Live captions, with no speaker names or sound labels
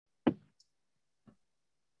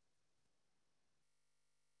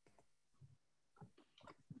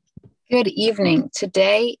Good evening.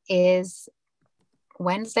 Today is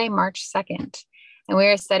Wednesday, March 2nd, and we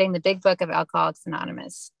are studying the Big Book of Alcoholics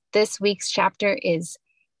Anonymous. This week's chapter is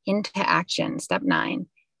Into Action, Step 9,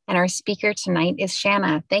 and our speaker tonight is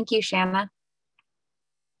Shanna. Thank you, Shanna.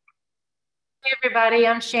 Hey, everybody.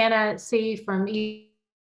 I'm Shanna C. from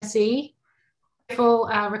EC. Grateful,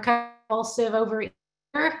 compulsive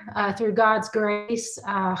overeater through God's grace,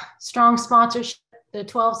 strong sponsorship, the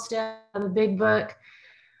 12 steps of the Big Book.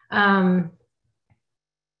 Man,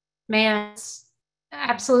 it's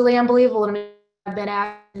absolutely unbelievable to me. I've been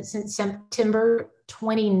at it since September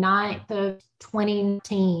 29th of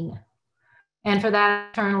 2019. And for that,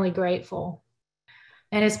 I'm eternally grateful.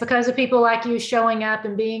 And it's because of people like you showing up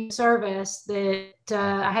and being of service that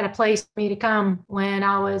I had a place for me to come when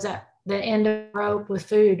I was at the end of the rope with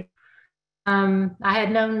food. I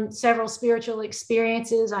had known several spiritual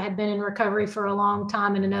experiences. I had been in recovery for a long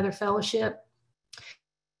time in another fellowship,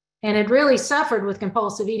 and had really suffered with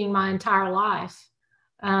compulsive eating my entire life,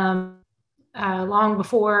 long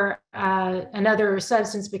before another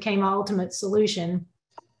substance became my ultimate solution.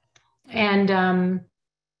 And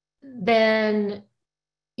then,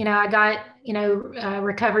 I got,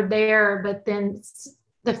 recovered there, but then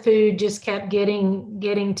the food just kept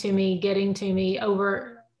getting to me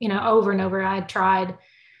over and over. I had tried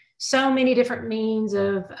so many different means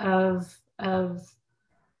of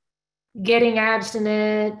getting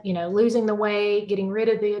abstinent, losing the weight, getting rid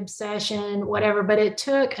of the obsession, whatever. But it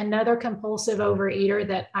took another compulsive overeater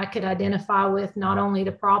that I could identify with not only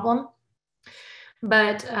the problem,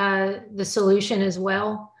 but the solution as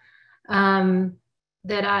well, that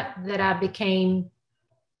I became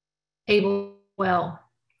able well.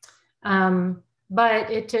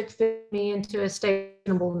 But it took me into a state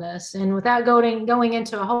of reasonableness. And without going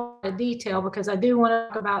into a whole lot of detail, because I do want to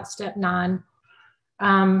talk about step 9,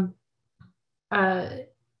 I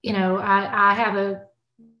have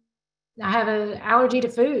an allergy to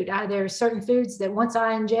food. There are certain foods that once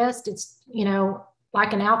I ingest, it's,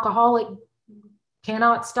 like an alcoholic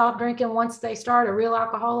cannot stop drinking once they start. A real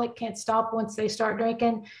alcoholic can't stop once they start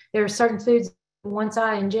drinking. There are certain foods once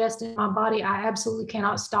I ingest in my body, I absolutely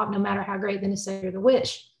cannot stop, no matter how great the necessity or the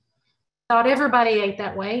wish. Thought everybody ate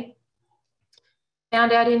that way.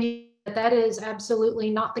 Found out that that is absolutely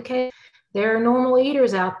not the case. There are normal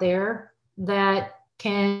eaters out there that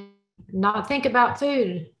can not think about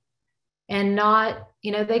food and not,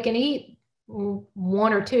 they can eat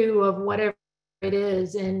one or two of whatever it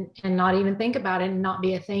is and not even think about it and not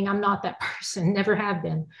be a thing. I'm not that person, never have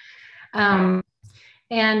been. And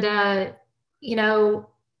I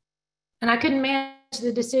couldn't manage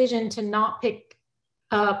the decision to not pick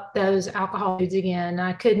up those alcohol foods again.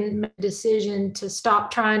 I couldn't make the decision to stop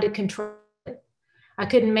trying to control it. I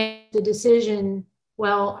couldn't make the decision,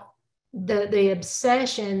 the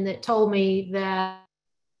obsession that told me that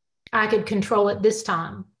I could control it this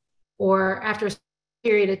time, or after a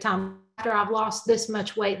period of time, after I've lost this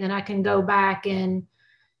much weight, then I can go back and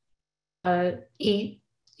eat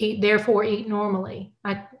normally.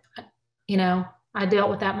 I dealt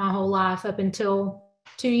with that my whole life up until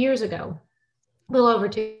 2 years ago, a little over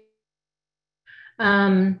 2.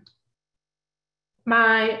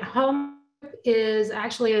 My home is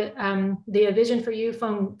actually the A Vision for You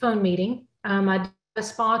phone meeting. I have a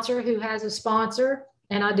sponsor who has a sponsor,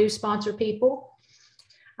 and I do sponsor people.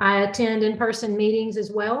 I attend in-person meetings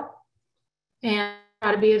as well, and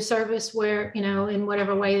try to be of service where, in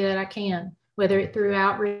whatever way that I can, whether it through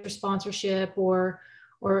outreach or sponsorship or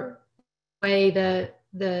way the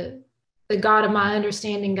God of my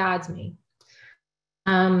understanding guides me.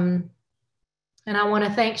 And I want to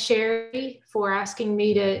thank Sherry for asking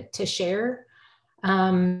me to share.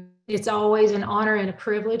 It's always an honor and a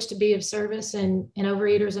privilege to be of service in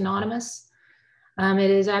Overeaters Anonymous.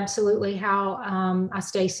 It is absolutely how I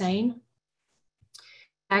stay sane.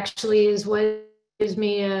 Actually is what gives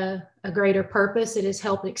me a greater purpose. It has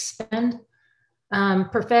helped expand,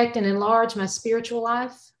 perfect, and enlarge my spiritual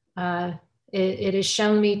life. It has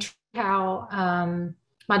shown me how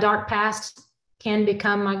my dark past can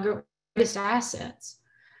become my greatest assets,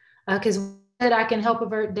 because I can help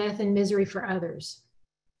avert death and misery for others.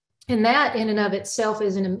 And that in and of itself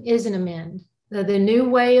is an amend. The new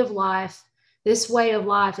way of life, this way of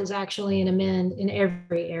life is actually an amend in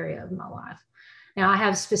every area of my life. Now, I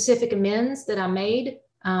have specific amends that I made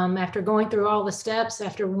after going through all the steps,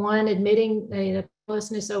 after one, admitting the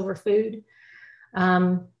powerlessness over food,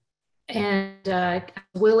 and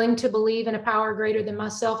willing to believe in a power greater than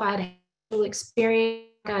myself. I had a experience,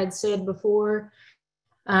 like I had said before,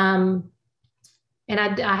 and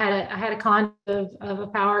I had a concept of a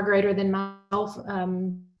power greater than myself,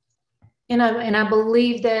 and I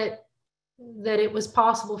believe that that it was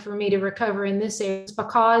possible for me to recover in this area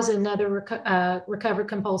because another recovered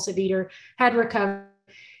compulsive eater had recovered,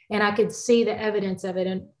 and I could see the evidence of it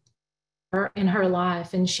in her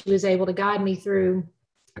life, and she was able to guide me through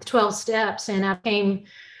 12 steps, and I became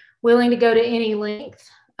willing to go to any length,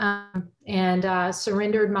 and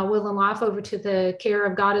surrendered my will and life over to the care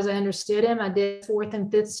of God as I understood him. I did fourth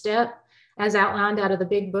and fifth step as outlined out of the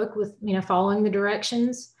big book with, following the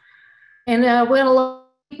directions, and went a little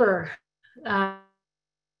deeper. And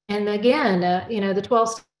again, the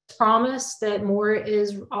 12 promise that more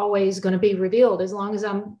is always going to be revealed. As long as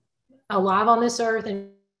I'm alive on this earth, and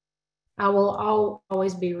I will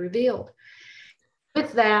always be revealed.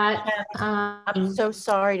 With that, I'm so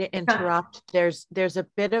sorry to interrupt. There's a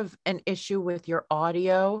bit of an issue with your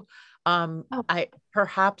audio. I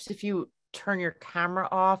perhaps if you turn your camera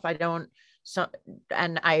off,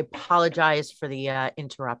 and I apologize for the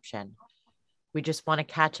interruption. We just want to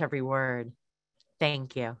catch every word.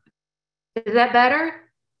 Thank you. Is that better?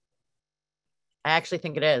 I actually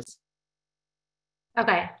think it is.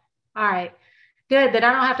 Okay. All right. Good. That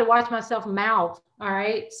I don't have to watch myself mouth. All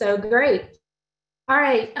right. So great. All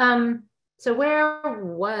right. So where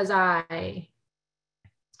was I?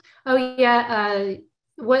 Oh yeah.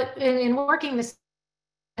 What in working this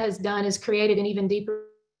has done is created an even deeper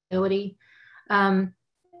ability, and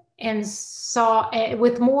saw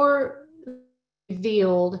with more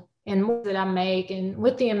revealed and more that I make, and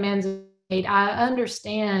with the amends made, I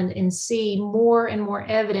understand and see more and more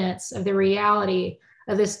evidence of the reality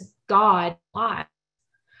of this God life.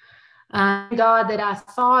 God that I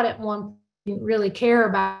thought at one point didn't really care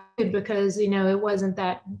about, because it wasn't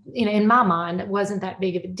that, in my mind, it wasn't that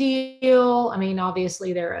big of a deal. I mean,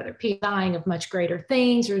 obviously there are other people dying of much greater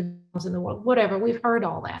things or in the world, whatever. We've heard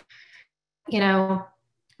all that.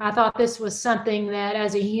 I thought this was something that,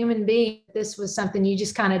 as a human being, this was something you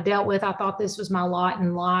just kind of dealt with. I thought this was my lot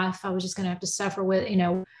in life. I was just going to have to suffer with,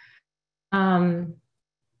 who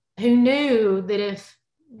knew that if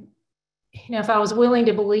I was willing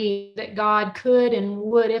to believe that God could and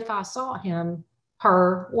would, if I sought him,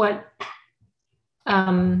 the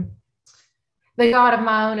God of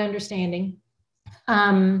my own understanding,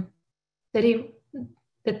 that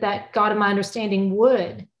God of my understanding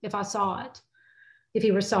would, if I saw it, if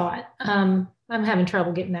he were saw it. I'm having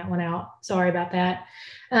trouble getting that one out. Sorry about that.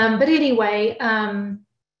 But anyway,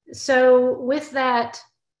 so with that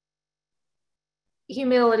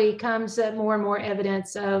humility comes more and more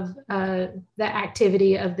evidence of the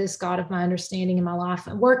activity of this God of my understanding in my life,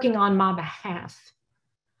 working on my behalf,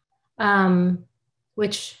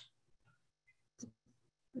 which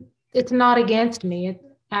it's not against me. It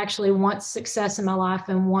actually wants success in my life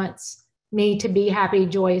and wants me to be happy,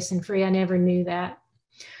 joyous, and free. I never knew that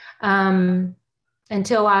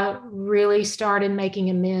until I really started making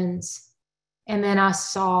amends. And then I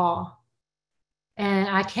saw, and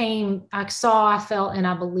I saw, I felt, and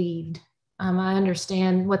I believed. I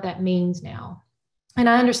understand what that means now. And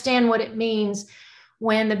I understand what it means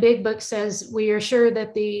when the big book says, we are sure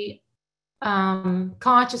that the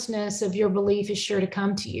consciousness of your belief is sure to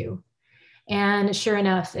come to you. And sure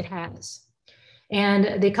enough, it has.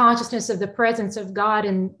 And the consciousness of the presence of God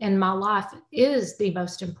in my life is the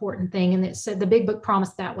most important thing. And it said the big book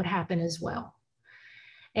promised that would happen as well.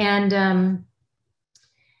 And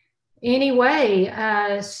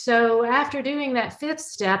anyway, so after doing that fifth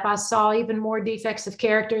step, I saw even more defects of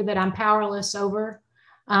character that I'm powerless over,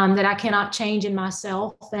 that I cannot change in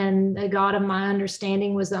myself. And the God of my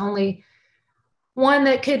understanding was the only one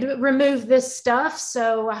that could remove this stuff.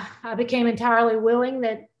 So I became entirely willing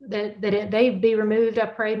that they be removed. I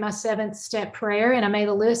prayed my 7th step prayer, and I made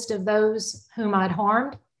a list of those whom I'd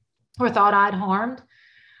harmed or thought I'd harmed.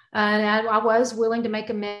 And I was willing to make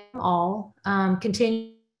amends all,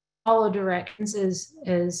 continue to follow directions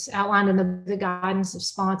as outlined in the guidance of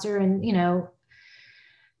sponsor. And,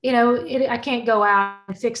 I can't go out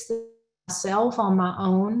and fix this myself on my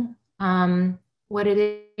own. What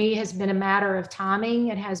it has been a matter of timing.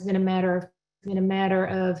 It has been a matter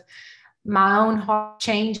of my own heart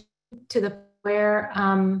change to the where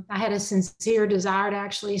I had a sincere desire to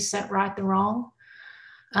actually set right the wrong.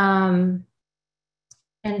 And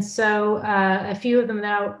so a few of them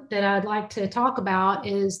that I'd like to talk about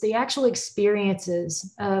is the actual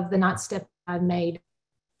experiences of the 9th step I've made.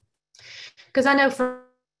 Because I know for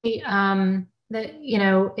me that,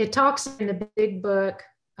 it talks in the big book,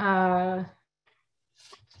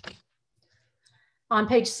 on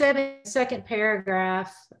page 7, second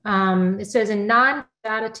paragraph, it says, in 9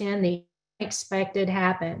 out of 10, the unexpected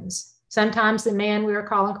happens. Sometimes the man we are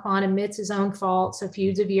calling upon admits his own faults, so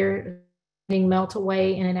feuds of years melt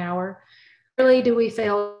away in an hour. Rarely do we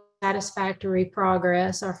fail satisfactory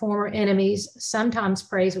progress. Our former enemies sometimes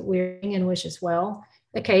praise what we're doing and wish us well.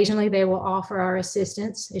 Occasionally, they will offer our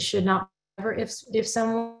assistance. It should not ever if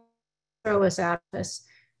someone throw us out of us.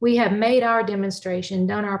 We have made our demonstration,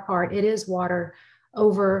 done our part. It is water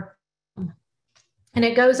over. And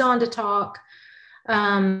it goes on to talk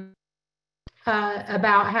about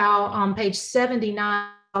how on page 79,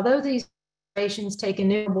 although these demonstrations take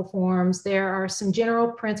innumerable forms, there are some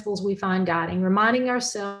general principles we find guiding, reminding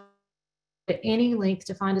ourselves at any length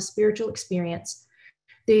to find a spiritual experience.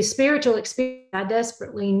 The spiritual experience I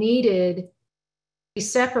desperately needed to be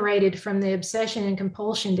separated from the obsession and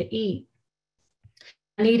compulsion to eat.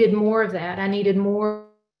 I needed more of that. I needed more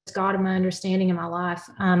God of my understanding in my life,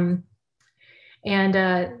 and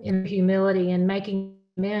in humility and making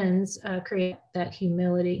amends, create that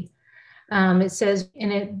humility. It says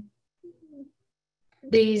in it,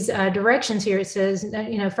 these directions here, it says,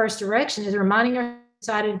 first direction is reminding our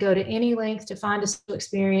decided to go to any length to find a spiritual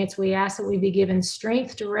experience. We ask that we be given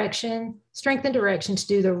strength and direction to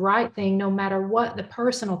do the right thing, no matter what the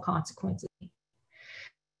personal consequences. We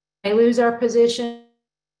may lose our position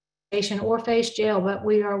or face jail, but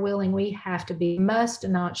we are willing. We have to be, must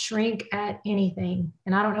not shrink at anything.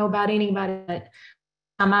 And I don't know about anybody, but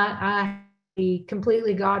I be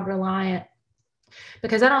completely God reliant,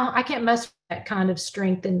 because I can't muster that kind of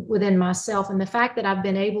strength within myself. And the fact that I've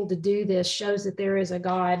been able to do this shows that there is a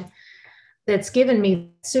God that's given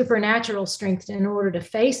me supernatural strength in order to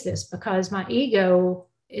face this, because my ego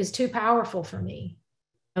is too powerful for me.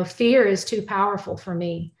 Fear is too powerful for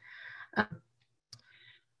me.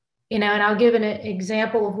 And I'll give an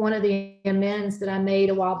example of one of the amends that I made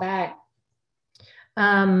a while back.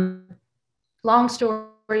 Long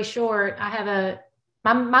story short, I have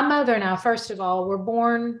my mother and I, first of all, were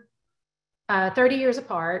born 30 years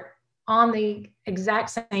apart on the exact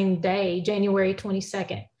same day, January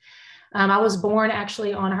 22nd. I was born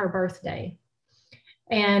actually on her birthday.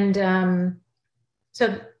 And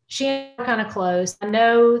so she and I were kind of close. I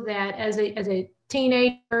know that as a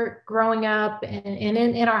teenager growing up and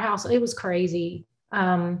in our house, it was crazy.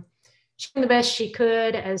 She did the best she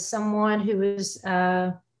could as someone who was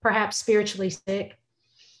perhaps spiritually sick.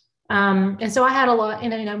 And so I had a lot,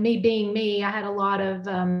 me being me, I had a lot of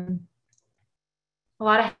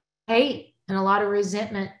hate and a lot of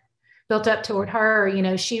resentment built up toward her.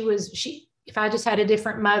 If I just had a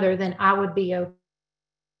different mother, then I would be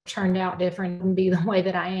turned out different and be the way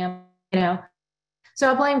that I am,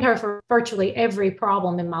 So I blamed her for virtually every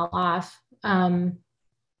problem in my life. And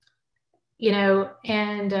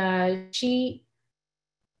she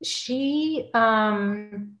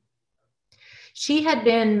had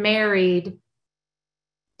been married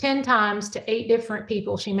 10 times to 8 different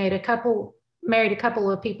people. She married a couple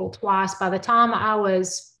of people twice. By the time I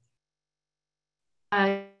was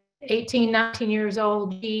 18, 19 years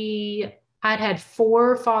old, I'd had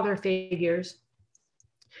 4 father figures.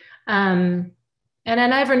 And I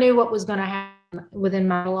never knew what was going to happen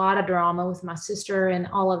within a lot of drama with my sister and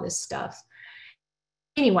all of this stuff.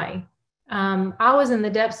 Anyway, I was in the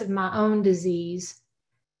depths of my own disease,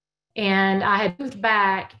 and I had moved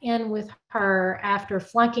back in with her after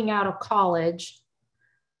flunking out of college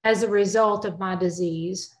as a result of my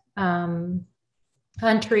disease,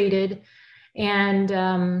 untreated. And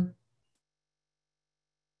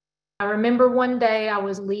I remember one day I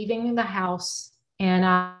was leaving the house and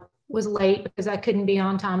I was late because I couldn't be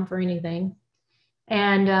on time for anything.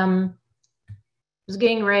 And was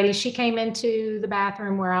getting ready. She came into the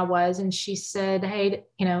bathroom where I was and she said, "Hey,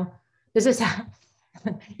 does this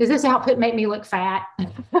outfit make me look fat?"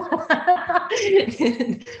 And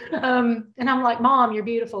I'm like, "Mom, you're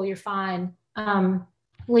beautiful. You're fine.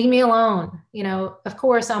 Leave me alone." Of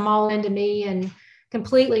course, I'm all into me and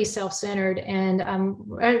completely self-centered. And I'm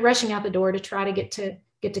rushing out the door to try to get to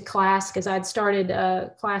class, because I'd started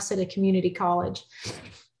a class at a community college,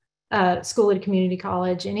 school at a community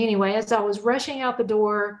college. And anyway, as I was rushing out the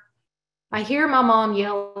door, I hear my mom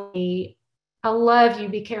yell at me, "I love you,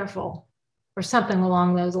 be careful," or something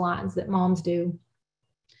along those lines that moms do.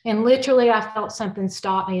 And literally I felt something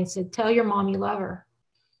stop me and said, "Tell your mom you love her."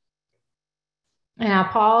 And I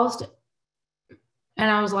paused and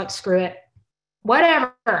I was like, "Screw it.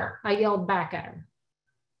 Whatever," I yelled back at her.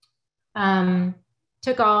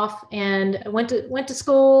 Took off and went to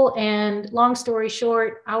school. And long story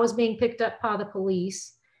short, I was being picked up by the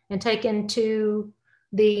police and taken to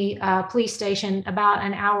the police station about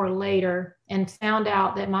an hour later, and found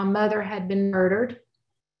out that my mother had been murdered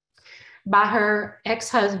by her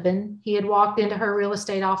ex-husband. He had walked into her real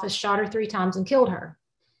estate office, shot her 3 times, and killed her.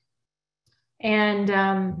 And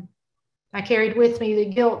I carried with me the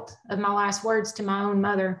guilt of my last words to my own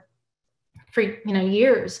mother. for,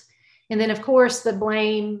 years. And then of course the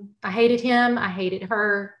blame, I hated him, I hated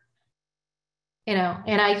her,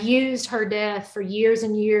 and I used her death for years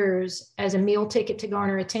and years as a meal ticket to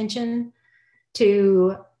garner attention,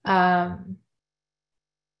 to blame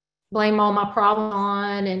all my problems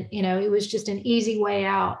on. And, it was just an easy way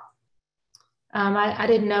out. I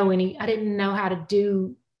didn't know how to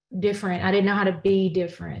do different. I didn't know how to be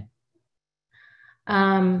different.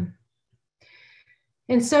 And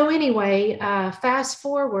so anyway, fast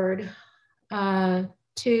forward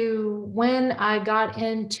to when I got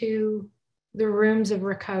into the rooms of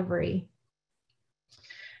recovery,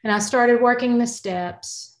 and I started working the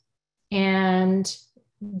steps and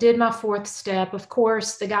did my 4th step. Of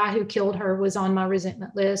course, the guy who killed her was on my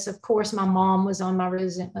resentment list. Of course, my mom was on my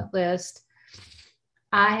resentment list.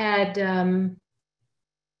 I had done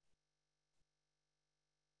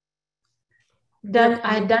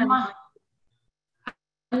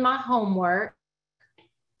my homework.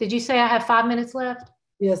 Did you say I have 5 minutes left?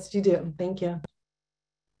 Yes, you do. Thank you.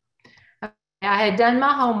 I had done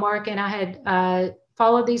my homework, and I had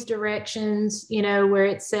followed these directions, where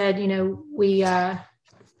it said, we, on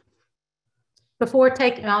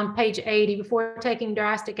page 80, before taking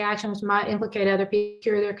drastic action which might implicate other people,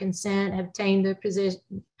 secure their consent, obtain the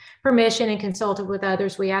permission, and consulted with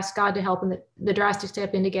others, we ask God to help, and the drastic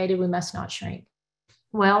step indicated we must not shrink.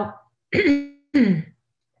 Well, I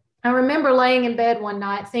remember laying in bed one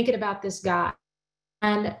night thinking about this guy,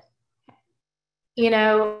 and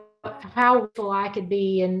how awful I could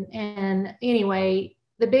be. And anyway,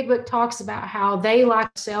 the big book talks about how they,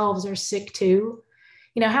 like themselves, are sick too.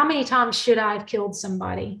 How many times should I have killed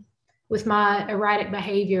somebody with my erratic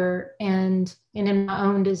behavior and in my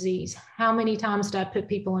own disease? How many times did I put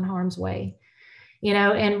people in harm's way?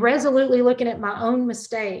 And resolutely looking at my own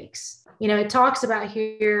mistakes. It talks about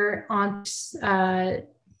here on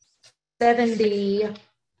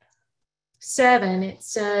 77, it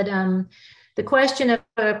said, the question of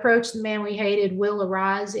approach the man we hated will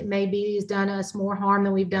arise. It may be he's done us more harm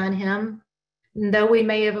than we've done him. And though we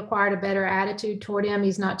may have acquired a better attitude toward him,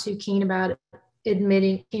 he's not too keen about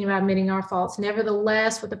admitting our faults.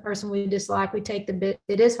 Nevertheless, with the person we dislike, we take the bit.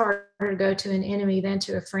 It is harder to go to an enemy than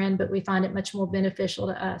to a friend, but we find it much more beneficial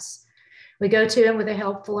to us. We go to him with a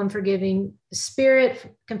helpful and forgiving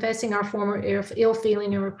spirit, confessing our former ill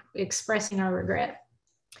feeling or expressing our regret.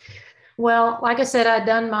 Well, like I said, I'd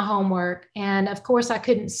done my homework, and of course I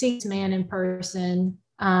couldn't see this man in person,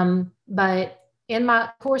 but in my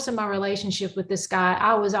course of my relationship with this guy,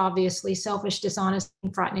 I was obviously selfish, dishonest,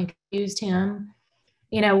 frightening, confused him,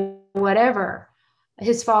 whatever.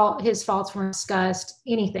 His faults weren't discussed,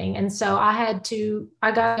 anything. And so I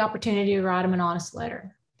got the opportunity to write him an honest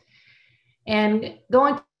letter. And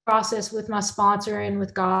going through the process with my sponsor and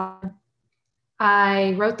with God,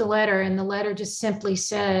 I wrote the letter, and the letter just simply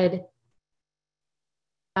said,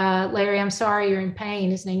 Larry, I'm sorry you're in pain.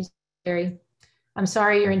 His name's Larry. I'm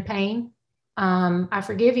sorry you're in pain. I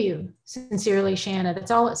forgive you. Sincerely, Shanna.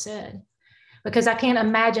 That's all it said. Because I can't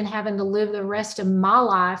imagine having to live the rest of my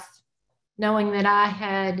life knowing that I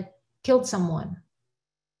had killed someone.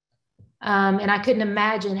 And I couldn't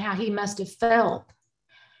imagine how he must have felt.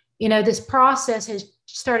 This process has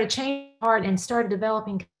started changing my heart and started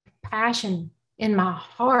developing compassion in my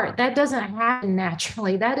heart. That doesn't happen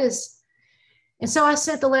naturally. And so I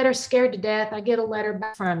sent the letter scared to death. I get a letter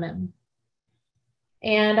back from him.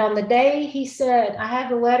 And on the day he said, I have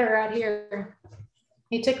the letter out here.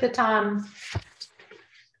 He took the time.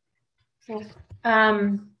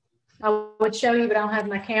 I would show you, but I don't have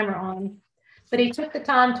my camera on. But he took the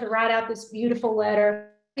time to write out this beautiful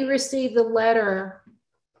letter. He received the letter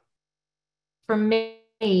from me.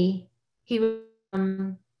 He was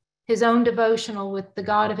his own devotional with the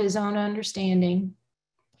God of his own understanding.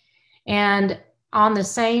 And on the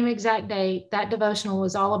same exact date, that devotional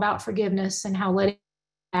was all about forgiveness and how letting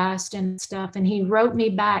past and stuff. And he wrote me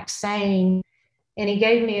back saying, and he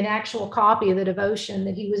gave me an actual copy of the devotion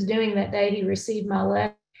that he was doing that day. He received my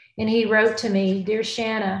letter, and he wrote to me, Dear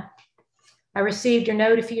Shanna, I received your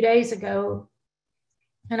note a few days ago,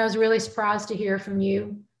 and I was really surprised to hear from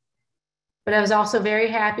you. But I was also very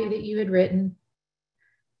happy that you had written.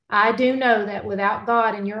 I do know that without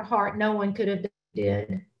God in your heart, no one could have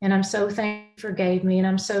did. And I'm so thankful you forgave me, and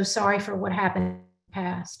I'm so sorry for what happened in the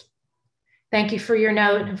past. Thank you for your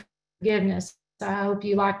note and forgiveness. I hope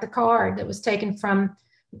you like the card that was taken from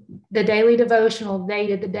the daily devotional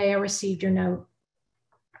dated the day I received your note.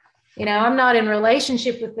 I'm not in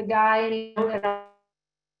relationship with the guy anymore. I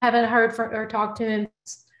haven't heard from or talked to him.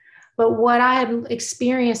 But what I had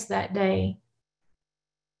experienced that day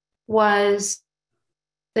was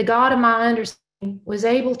the God of my understanding was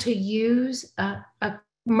able to use a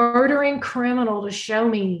murdering criminal to show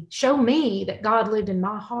me that God lived in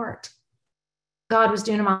my heart. God was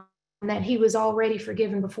doing my, and that he was already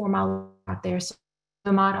forgiven before my life got there. So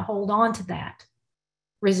am I to hold on to that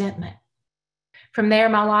resentment? From there,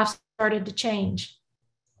 my life started to change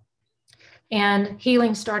and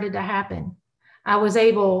healing started to happen. I was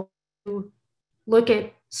able to look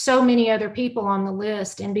at so many other people on the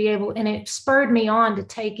list and be able, and it spurred me on to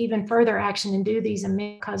take even further action and do these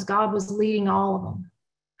because God was leading all of them.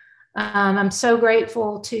 I'm so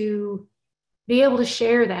grateful to be able to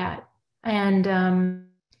share that. And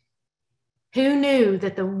who knew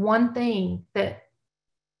that the one thing that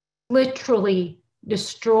literally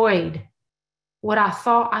destroyed what I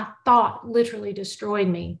thought literally destroyed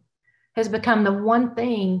me has become the one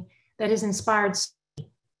thing that has inspired me.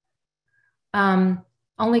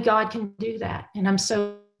 Only God can do that. And I'm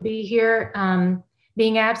so to be here.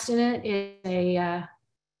 Being abstinent is a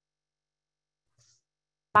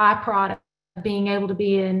byproduct of being able to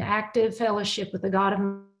be in active fellowship with the God of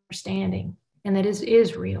understanding, and that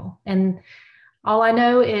is real. And all I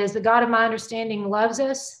know is the God of my understanding loves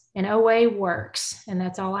us and OA works. And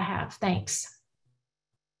that's all I have. Thanks.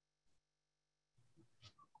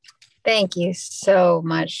 Thank you so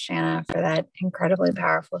much, Shanna, for that incredibly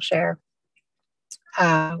powerful share.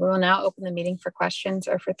 We will now open the meeting for questions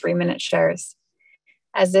or for 3-minute shares.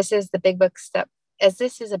 As this is a big book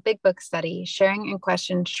study, sharing and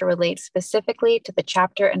questions should relate specifically to the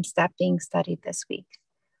chapter and step being studied this week.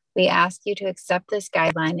 We ask you to accept this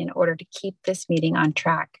guideline in order to keep this meeting on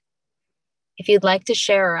track. If you'd like to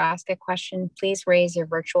share or ask a question, please raise your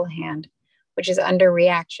virtual hand, which is under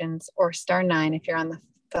reactions, or *9 if you're on the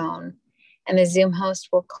phone, and the Zoom host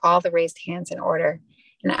will call the raised hands in order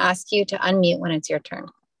and ask you to unmute when it's your turn.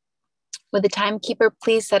 With the timekeeper,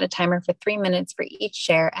 please set a timer for 3 minutes for each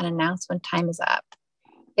share and announce when time is up.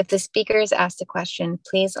 If the speaker is asked a question,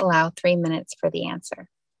 please allow 3 minutes for the answer.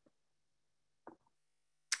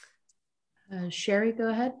 Sherry, go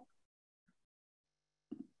ahead.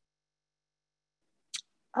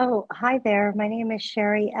 Oh, hi there. My name is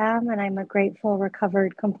Sherry M., and I'm a grateful,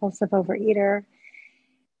 recovered, compulsive overeater.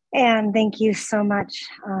 And thank you so much,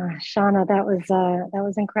 Shauna. That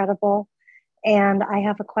was incredible. And I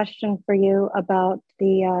have a question for you about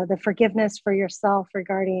the forgiveness for yourself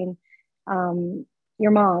regarding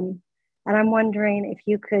your mom. And I'm wondering if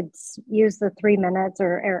you could use the 3 minutes,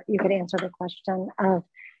 or you could answer the question of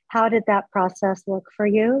how did that process look for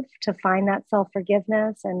you to find that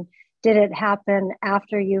self-forgiveness? And did it happen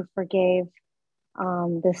after you forgave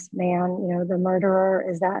this man, the murderer?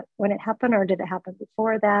 Is that when it happened, or did it happen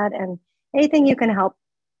before that? And anything you can help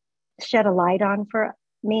shed a light on for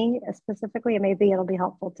me specifically, and maybe it'll be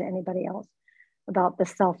helpful to anybody else about the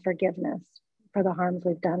self-forgiveness for the harms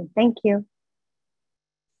we've done. Thank you.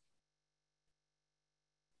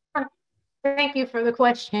 Thank you for the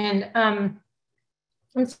question.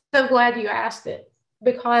 I'm so glad you asked it,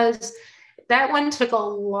 because that one took a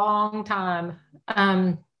long time.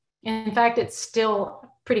 In fact, it's still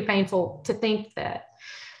pretty painful to think that.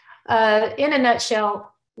 In a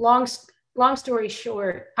nutshell, long story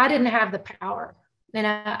short, I didn't have the power. And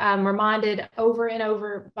I'm reminded over and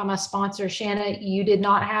over by my sponsor, Shanna, you did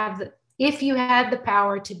not have if you had the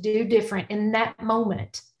power to do different in that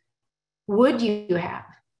moment, would you have?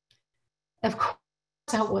 Of course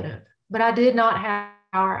I would have, but I did not have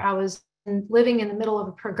power. I was living in the middle of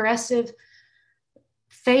a progressive,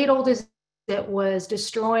 fatal disease that was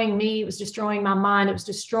destroying me. It was destroying my mind. It was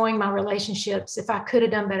destroying my relationships. If I could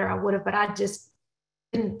have done better, I would have, but I just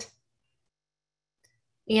didn't.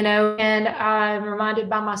 And I'm reminded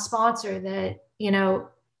by my sponsor that,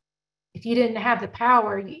 if you didn't have the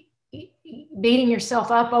power, beating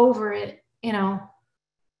yourself up over it,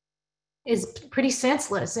 is pretty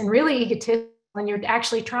senseless and really egotistical when you're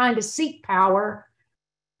actually trying to seek power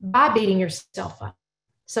by beating yourself up.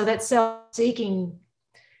 So that self-seeking,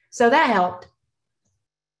 so that helped.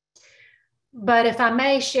 But if I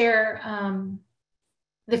may share,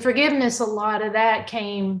 the forgiveness, a lot of that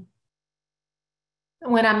came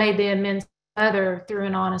when I made the amends to my mother through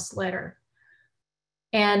an honest letter.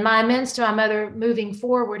 And my amends to my mother moving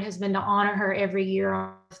forward has been to honor her every year on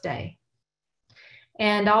her birthday.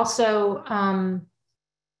 And also on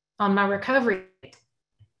my recovery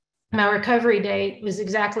date was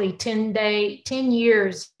exactly 10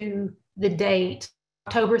 years to the date.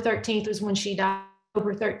 October 13th was when she died.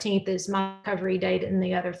 October 13th is my recovery date in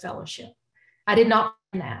the other fellowship. I did not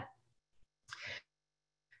plan that.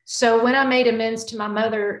 So when I made amends to my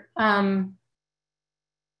mother, I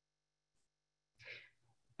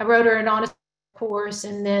wrote her an honest course,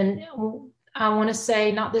 and then I want to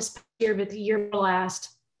say, not this year, but the year last,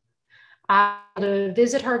 I had to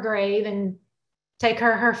visit her grave and take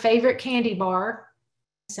her favorite candy bar.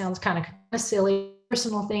 Sounds kind of silly,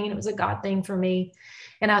 personal thing, and it was a God thing for me.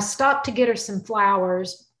 And I stopped to get her some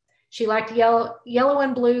flowers. She liked yellow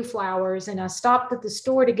and blue flowers, and I stopped at the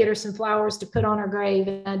store to get her some flowers to put on her grave.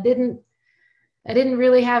 And I didn't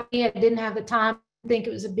really have I didn't have the time to think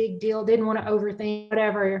it was a big deal. Didn't want to overthink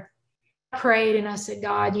whatever. I prayed and I said,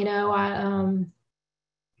 God,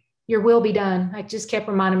 your will be done. I just kept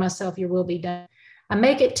reminding myself, your will be done. I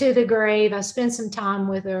make it to the grave. I spend some time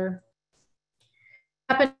with her.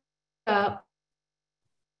 Up,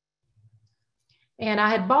 and I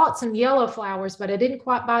had bought some yellow flowers, but I didn't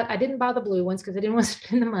buy the blue ones because I didn't want to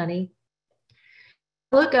spend the money.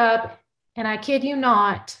 I look up, and I kid you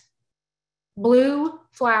not, blue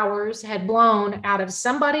flowers had blown out of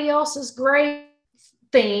somebody else's grave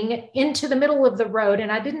thing into the middle of the road,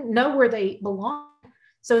 and I didn't know where they belonged.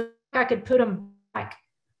 So I could put them back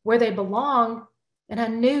where they belong, and I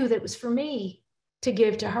knew that it was for me to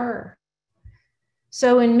give to her.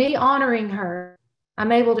 So in me honoring her,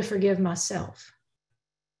 I'm able to forgive myself.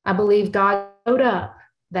 I believe God showed up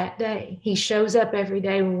that day. He shows up every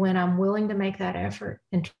day when I'm willing to make that effort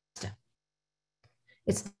and trust him.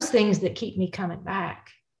 It's those things that keep me coming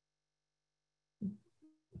back.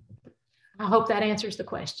 I hope that answers the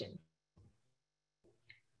question.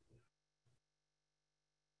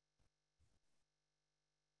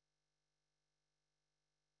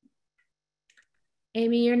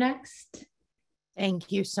 Amy, you're next.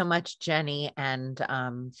 Thank you so much, Jenny. And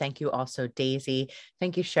thank you also, Daisy.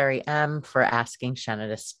 Thank you, Sherry M., for asking Shanna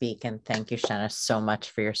to speak. And thank you, Shanna, so much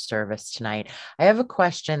for your service tonight. I have a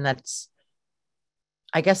question that's,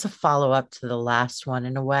 I guess, a follow-up to the last one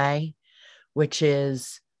in a way, which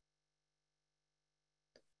is,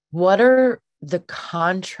 what are the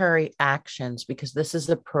contrary actions? Because this is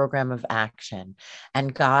a program of action,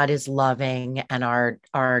 and God is loving, and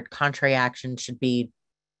our contrary action should be,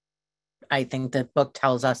 I think the book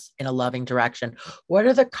tells us, in a loving direction. What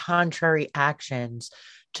are the contrary actions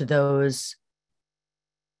to those,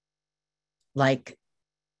 like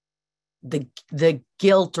the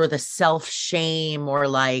guilt or the self-shame, or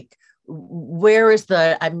like, where is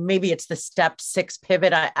the, maybe it's the step 6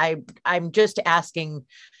 pivot. I'm just asking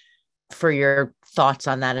for your thoughts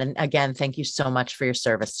on that. And again, thank you so much for your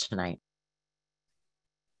service tonight.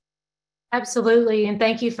 Absolutely. And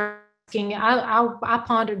thank you for asking. I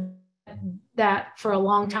pondered that for a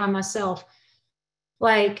long time myself.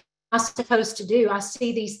 Like, what am I supposed to do? I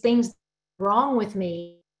see these things wrong with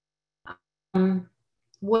me.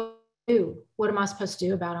 What do? What am I supposed to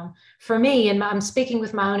do about them? For me, and I'm speaking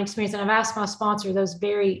with my own experience, and I've asked my sponsor those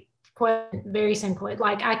very same questions.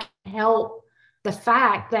 Like, I can't help the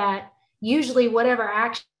fact that usually whatever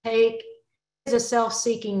action I take is a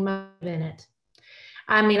self-seeking motive in it.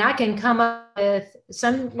 I mean, I can come up with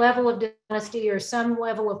some level of dishonesty or some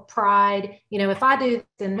level of pride. If I do,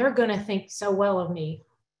 then they're going to think so well of me.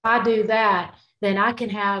 If I do that, then I can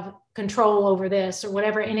have control over this or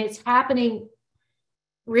whatever. And it's happening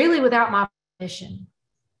really without my permission.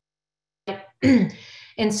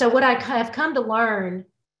 And so what I have come to learn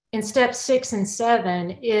in step 6 and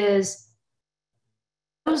 7 is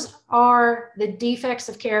those are the defects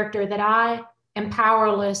of character that I am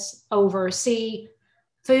powerless over. See,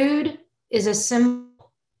 food is a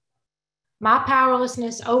symbol. My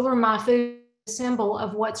powerlessness over my food is a symbol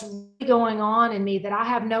of what's really going on in me that I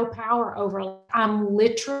have no power over. I'm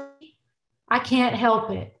literally, I can't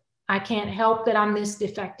help it. I can't help that I'm this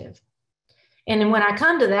defective. And then when I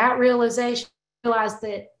come to that realization, I realize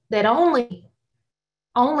that only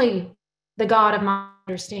the God of my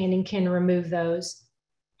understanding can remove those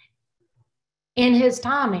in his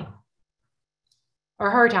timing or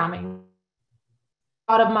her timing.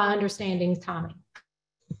 God of my understanding's timing.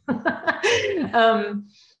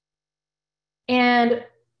 And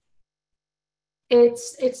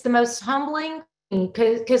it's the most humbling thing,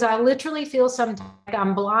 because I literally feel sometimes like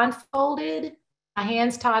I'm blindfolded, my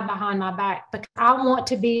hands tied behind my back, because I want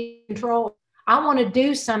to be in control. I want to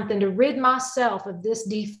do something to rid myself of this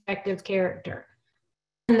defective character.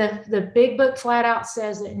 And the big book flat out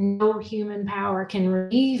says that no human power can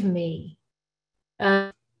relieve me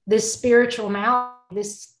of this spiritual malady,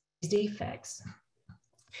 these defects.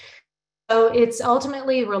 So it's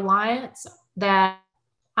ultimately reliance that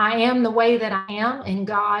I am the way that I am, and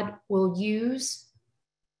God will use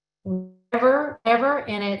whatever,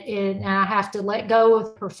 and I have to let go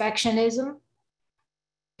of perfectionism,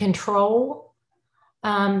 control,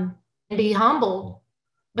 and be humbled,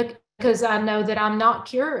 because I know that I'm not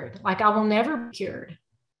cured. Like, I will never be cured.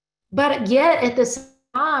 But yet at the same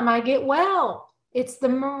time, I get well. It's the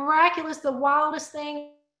miraculous, the wildest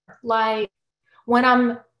thing. Like when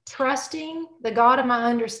I'm trusting the God of my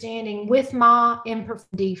understanding with my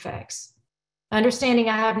imperfect defects, understanding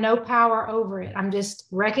I have no power over it. I'm just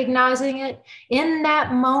recognizing it in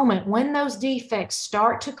that moment when those defects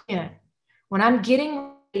start to come in, when I'm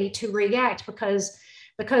getting ready to react because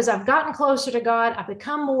I've gotten closer to God, I've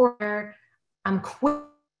become more aware, I'm quick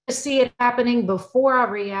to see it happening before I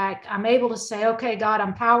react. I'm able to say, okay, God,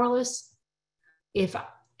 I'm powerless.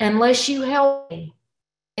 Unless you help me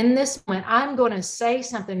in this moment, I'm going to say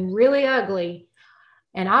something really ugly.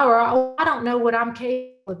 And I don't know what I'm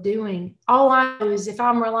capable of doing. All I know is if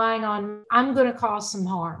I'm relying on, I'm going to cause some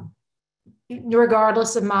harm,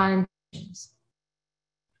 regardless of my intentions.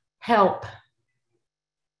 Help.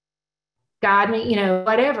 Guide me,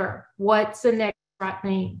 whatever. What's the next right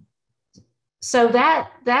thing? So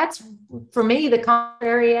that's for me the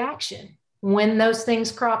contrary action when those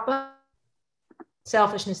things crop up.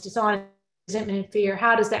 Selfishness, dishonesty, resentment, and fear.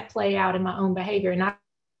 How does that play out in my own behavior? And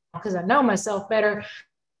because I know myself better,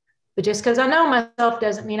 but just because I know myself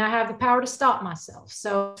doesn't mean I have the power to stop myself.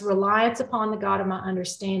 So it's reliance upon the God of my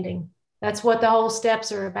understanding. That's what the whole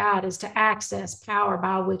steps are about, is to access power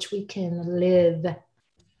by which we can live.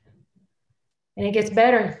 And it gets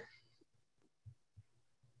better.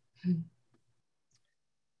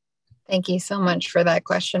 Thank you so much for that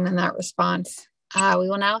question and that response. We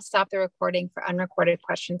will now stop the recording for unrecorded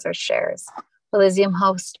questions or shares. Elysium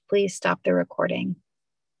host, please stop the recording.